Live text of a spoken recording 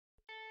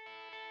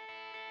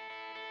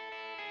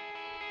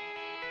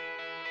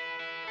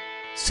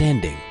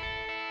sanding,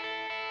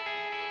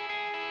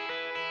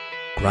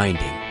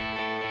 grinding,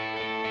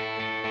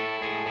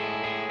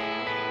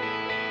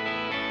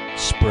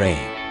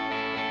 spraying,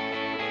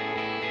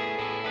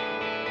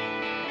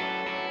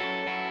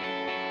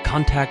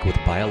 contact with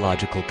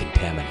biological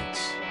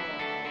contaminants.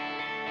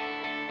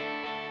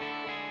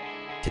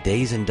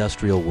 Today's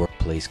industrial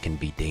workplace can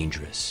be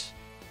dangerous,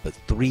 but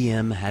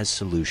 3M has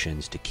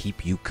solutions to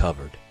keep you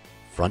covered,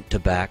 front to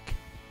back,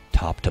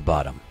 top to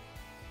bottom.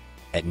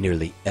 At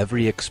nearly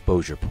every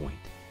exposure point,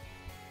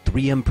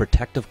 3M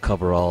Protective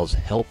Coveralls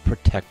help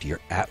protect your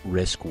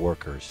at-risk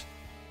workers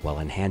while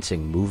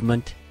enhancing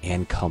movement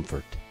and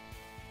comfort.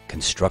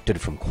 Constructed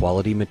from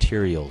quality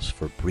materials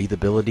for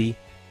breathability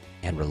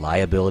and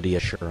reliability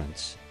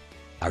assurance,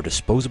 our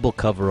disposable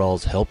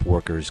coveralls help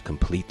workers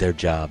complete their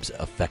jobs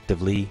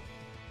effectively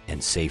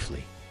and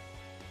safely.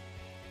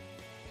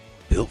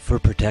 Built for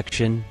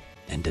protection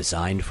and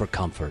designed for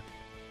comfort,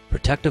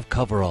 Protective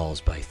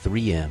Coveralls by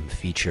 3M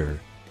feature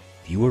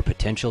fewer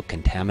potential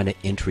contaminant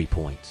entry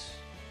points,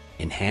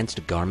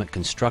 enhanced garment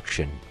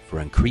construction for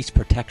increased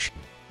protection,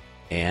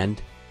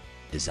 and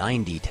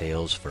design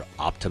details for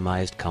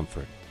optimized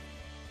comfort.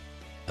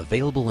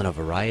 Available in a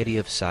variety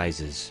of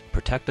sizes,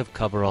 Protective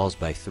Coveralls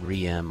by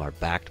 3M are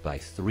backed by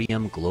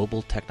 3M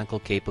global technical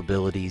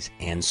capabilities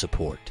and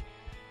support.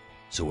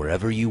 So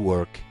wherever you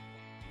work,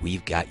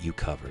 we've got you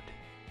covered.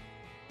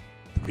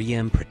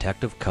 3M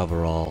Protective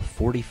Coverall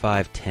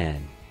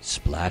 4510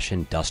 Splash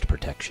and Dust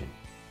Protection.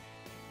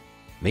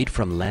 Made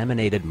from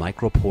laminated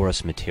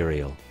microporous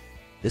material,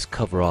 this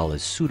coverall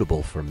is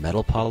suitable for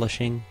metal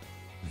polishing,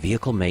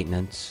 vehicle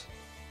maintenance,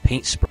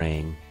 paint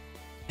spraying,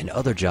 and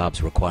other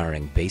jobs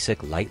requiring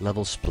basic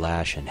light-level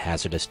splash and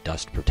hazardous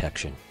dust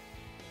protection.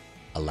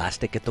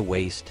 Elastic at the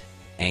waist,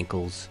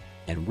 ankles,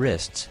 and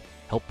wrists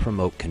help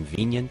promote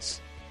convenience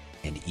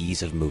and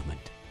ease of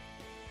movement.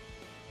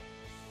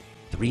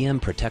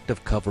 3M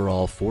Protective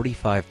Coverall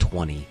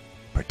 4520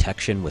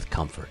 Protection with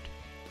Comfort.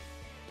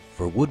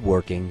 For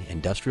woodworking,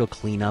 industrial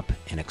cleanup,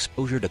 and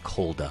exposure to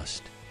coal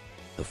dust,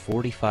 the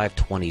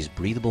 4520's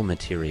breathable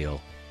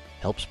material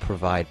helps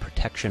provide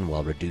protection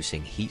while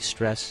reducing heat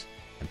stress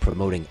and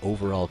promoting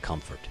overall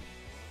comfort.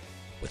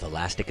 With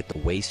elastic at the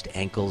waist,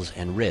 ankles,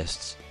 and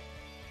wrists,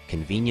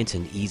 convenience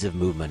and ease of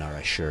movement are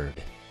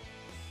assured.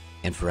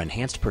 And for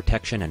enhanced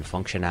protection and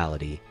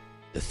functionality,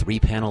 the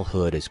 3-panel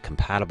hood is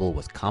compatible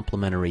with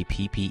complementary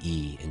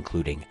PPE,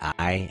 including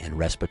eye and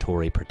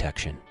respiratory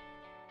protection.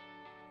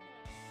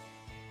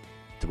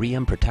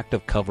 3M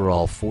Protective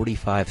Coverall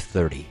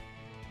 4530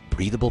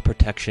 Breathable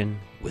protection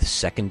with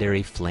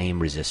secondary flame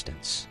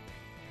resistance.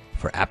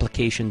 For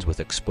applications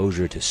with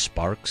exposure to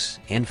sparks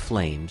and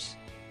flames,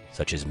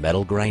 such as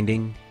metal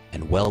grinding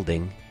and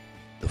welding,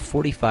 the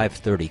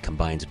 4530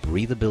 combines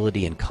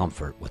breathability and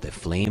comfort with a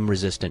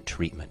flame-resistant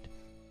treatment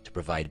to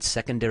provide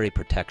secondary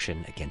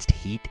protection against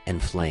heat and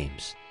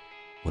flames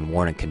when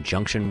worn in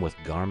conjunction with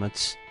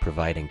garments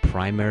providing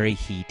primary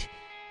heat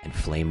and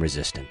flame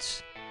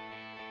resistance.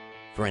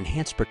 For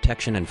enhanced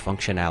protection and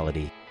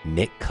functionality,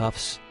 knit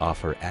cuffs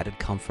offer added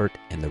comfort,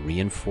 and the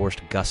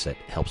reinforced gusset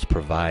helps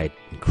provide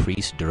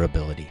increased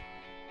durability.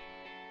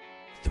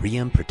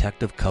 3M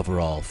Protective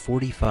Coverall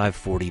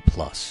 4540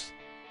 Plus.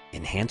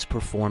 Enhanced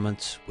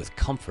performance with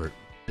comfort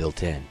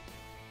built in.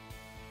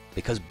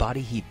 Because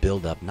body heat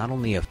buildup not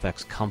only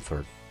affects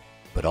comfort,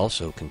 but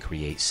also can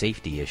create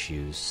safety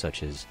issues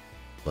such as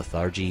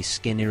lethargy,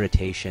 skin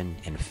irritation,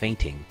 and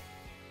fainting,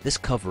 this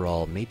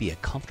coverall may be a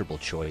comfortable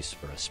choice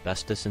for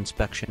asbestos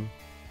inspection,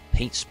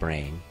 paint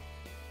spraying,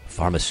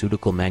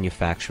 pharmaceutical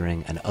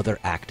manufacturing, and other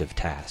active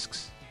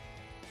tasks.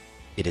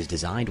 It is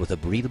designed with a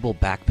breathable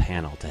back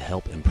panel to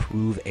help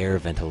improve air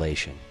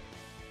ventilation.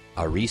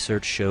 Our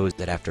research shows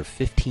that after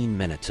 15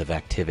 minutes of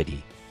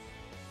activity,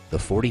 the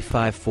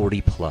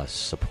 4540 Plus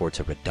supports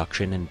a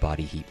reduction in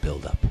body heat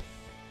buildup.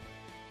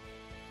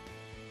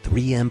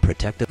 3M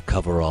Protective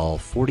Coverall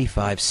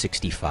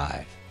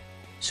 4565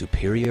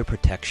 Superior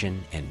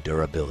protection and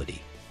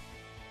durability.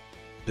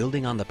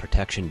 Building on the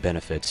protection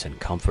benefits and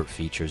comfort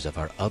features of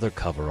our other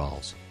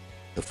coveralls,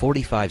 the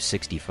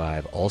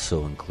 4565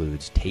 also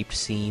includes taped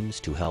seams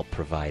to help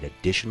provide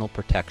additional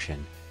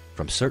protection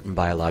from certain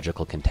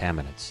biological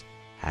contaminants,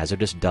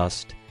 hazardous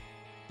dust,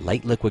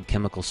 light liquid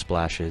chemical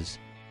splashes,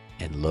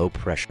 and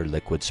low-pressure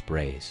liquid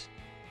sprays.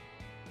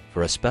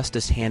 For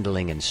asbestos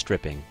handling and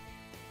stripping,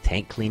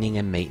 tank cleaning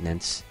and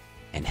maintenance,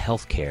 and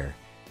health care,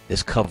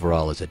 this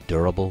coverall is a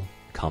durable,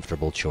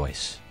 comfortable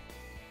choice.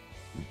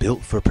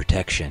 Built for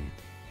protection,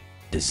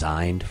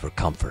 designed for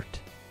comfort.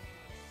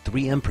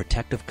 3M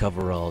Protective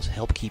Coveralls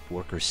help keep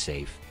workers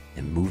safe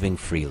and moving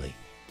freely.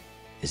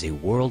 As a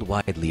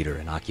worldwide leader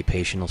in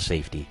occupational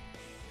safety,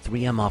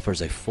 3M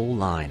offers a full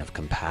line of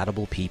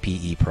compatible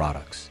PPE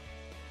products,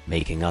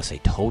 making us a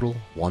total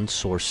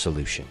one-source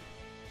solution.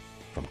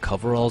 From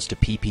coveralls to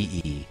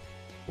PPE,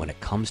 when it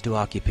comes to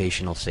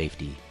occupational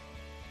safety,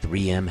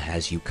 3M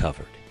has you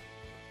covered.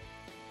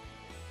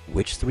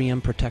 Which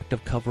 3M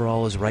Protective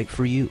Coverall is right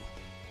for you?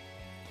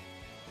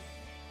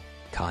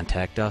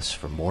 Contact us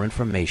for more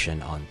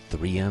information on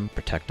 3M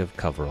Protective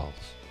Coveralls.